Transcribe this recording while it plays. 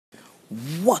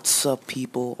What's up,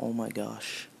 people? Oh my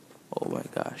gosh. Oh my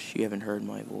gosh. You haven't heard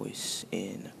my voice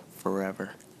in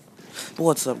forever. But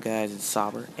what's up, guys? It's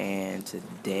Sobber, and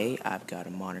today I've got a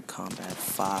Modern Combat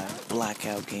 5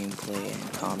 Blackout gameplay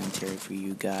and commentary for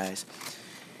you guys.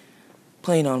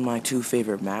 Playing on my two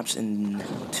favorite maps in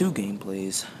two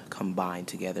gameplays combined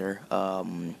together.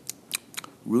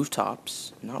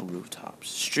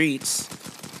 Streets,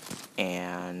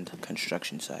 and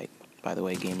construction site. By the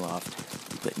way, Game Loft,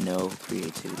 put no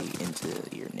creativity into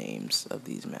your names of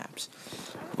these maps.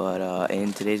 But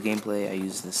in today's gameplay, I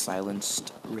use the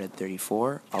silenced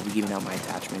Red-34. I'll be giving out my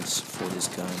attachments for this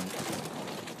gun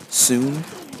soon,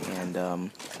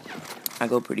 and I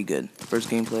go pretty good. First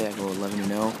gameplay, I go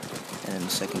 11-0, and the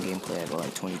second gameplay, I go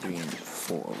like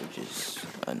 23-4, which is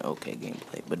an okay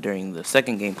gameplay. But during the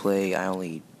second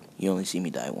gameplay, you only see me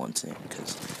die once in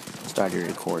because I started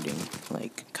recording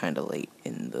like kind of late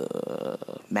in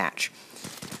the match.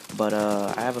 But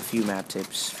I have a few map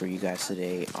tips for you guys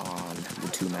today on the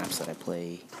two maps that I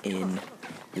play in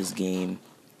this game.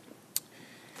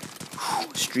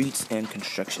 Streets and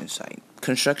construction site.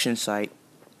 Construction site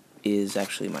is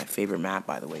actually my favorite map,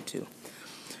 by the way, too.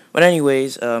 But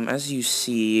anyways, as you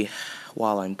see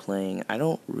while I'm playing, I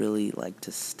don't really like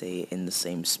to stay in the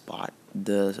same spot.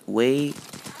 The way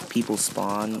people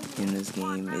spawn in this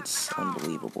game, it's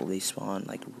unbelievable. They spawn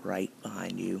like right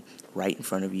behind you, right in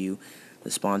front of you. The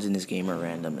spawns in this game are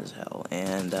random as hell,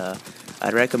 and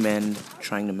I'd recommend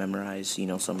trying to memorize,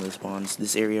 some of the spawns.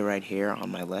 This area right here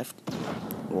on my left,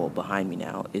 well, behind me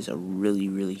now, is a really,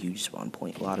 really huge spawn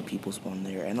point. A lot of people spawn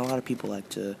there, and a lot of people like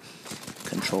to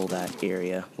control that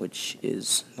area, which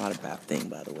is not a bad thing,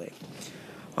 by the way.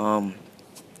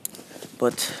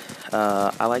 But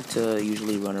I like to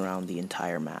usually run around the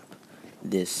entire map.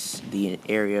 The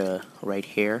area right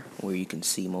here, where you can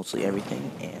see mostly everything,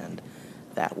 and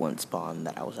that one spawn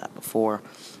that I was at before.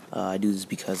 I do this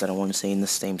because I don't want to stay in the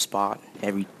same spot.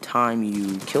 Every time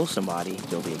you kill somebody,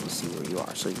 they'll be able to see where you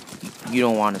are. So you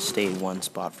don't want to stay in one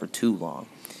spot for too long.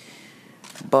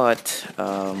 But,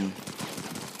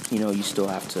 you still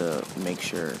have to make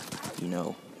sure you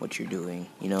know what you're doing.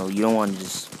 You don't want to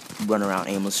just run around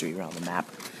aimlessly around the map.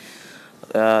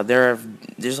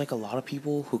 There's like a lot of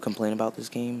people who complain about this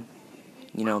game.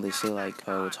 They say like,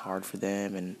 oh, it's hard for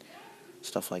them and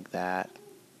stuff like that.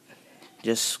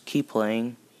 Just keep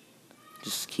playing.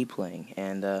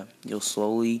 And you'll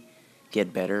slowly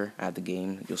get better at the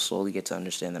game. You'll slowly get to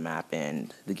understand the map,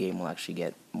 and the game will actually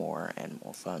get more and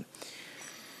more fun.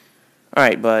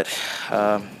 Alright, but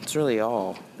that's really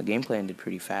all. The gameplay ended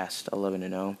pretty fast,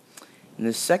 11-0. In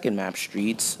this second map,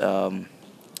 Streets,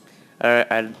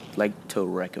 I'd like to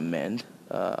recommend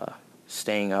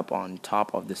staying up on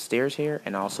top of the stairs here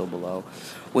and also below.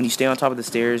 When you stay on top of the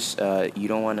stairs, you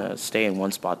don't want to stay in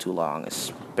one spot too long,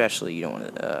 especially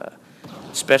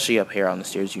especially up here on the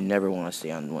stairs. You never want to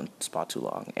stay on one spot too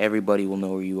long. Everybody will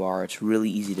know where you are. It's really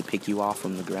easy to pick you off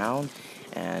from the ground,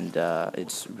 and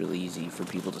it's really easy for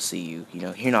people to see you.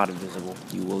 You're not invisible.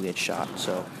 You will get shot.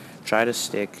 So try to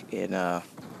stick in a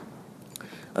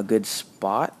good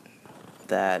spot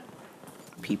that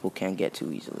people can't get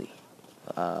to easily.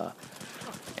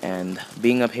 And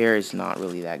being up here is not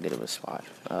really that good of a spot.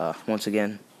 Once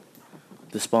again,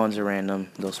 the spawns are random.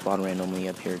 They'll spawn randomly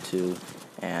up here too,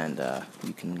 and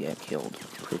you can get killed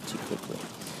pretty quickly.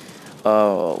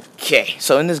 Okay,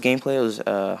 so in this gameplay,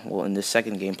 in this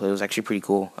second gameplay, it was actually pretty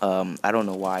cool. I don't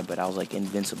know why, but I was like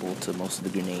invincible to most of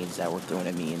the grenades that were thrown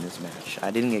at me in this match.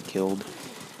 I didn't get killed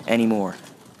anymore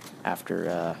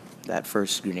after that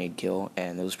first grenade kill,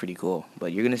 and it was pretty cool.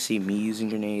 But you're gonna see me using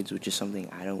grenades, which is something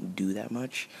I don't do that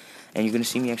much, and you're gonna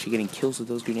see me actually getting kills with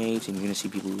those grenades, and you're gonna see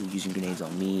people using grenades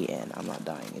on me, and I'm not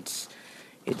dying. It's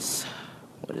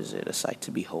what is it, a sight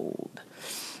to behold.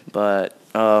 But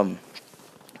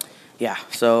yeah,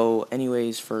 so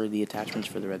anyways, for the attachments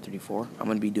for the Red-34, I'm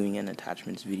going to be doing an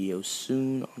attachments video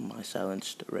soon on my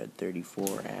silenced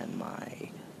Red-34 and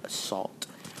my assault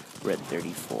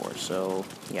Red-34. So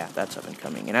yeah, that's up and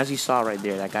coming. And as you saw right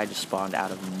there, that guy just spawned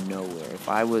out of nowhere. If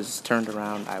I was turned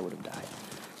around, I would have died.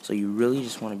 So you really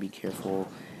just want to be careful.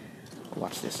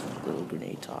 Watch this little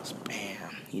grenade toss.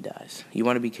 Bam, he dies. You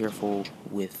want to be careful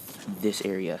with this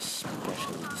area,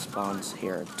 especially. The spawns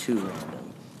here are too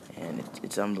random, and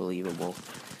it's unbelievable.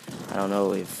 I don't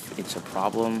know if it's a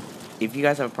problem. If you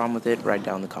guys have a problem with it, write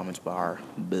down in the comments bar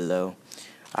below.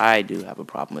 I do have a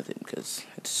problem with it because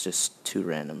it's just too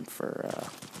random for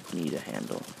me to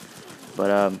handle.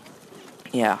 But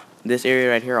yeah, this area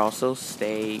right here also,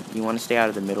 you want to stay out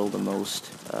of the middle the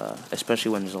most,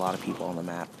 especially when there's a lot of people on the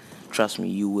map. Trust me,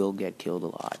 you will get killed a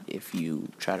lot if you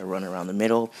try to run around the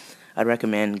middle. I'd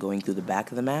recommend going through the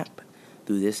back of the map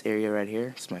through this area right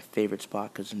here. It's my favorite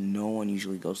spot because no one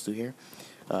usually goes through here.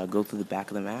 Go through the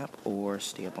back of the map or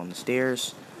stay up on the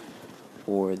stairs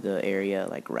or the area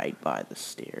like right by the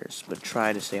stairs. But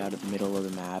try to stay out of the middle of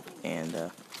the map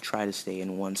and try to stay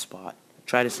in one spot.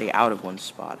 Try to stay out of one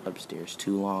spot upstairs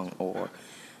too long or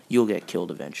you'll get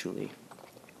killed eventually.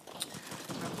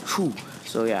 Whew.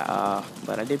 So yeah,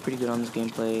 but I did pretty good on this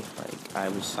gameplay. Like, I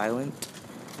was silent,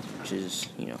 which is,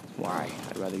 you know, why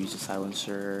I'd rather use a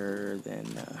silencer than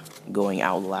going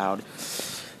out loud.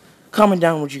 Comment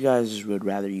down what you guys would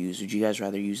rather use. Would you guys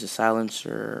rather use a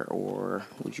silencer, or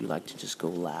would you like to just go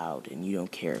loud and you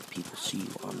don't care if people see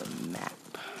you on the map?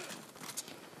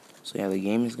 So yeah, the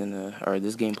game is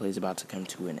this gameplay is about to come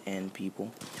to an end,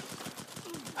 people.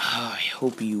 I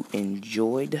hope you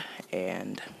enjoyed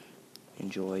and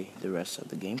enjoy the rest of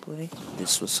the gameplay.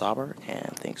 This was Sobber,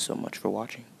 and thanks so much for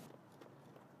watching.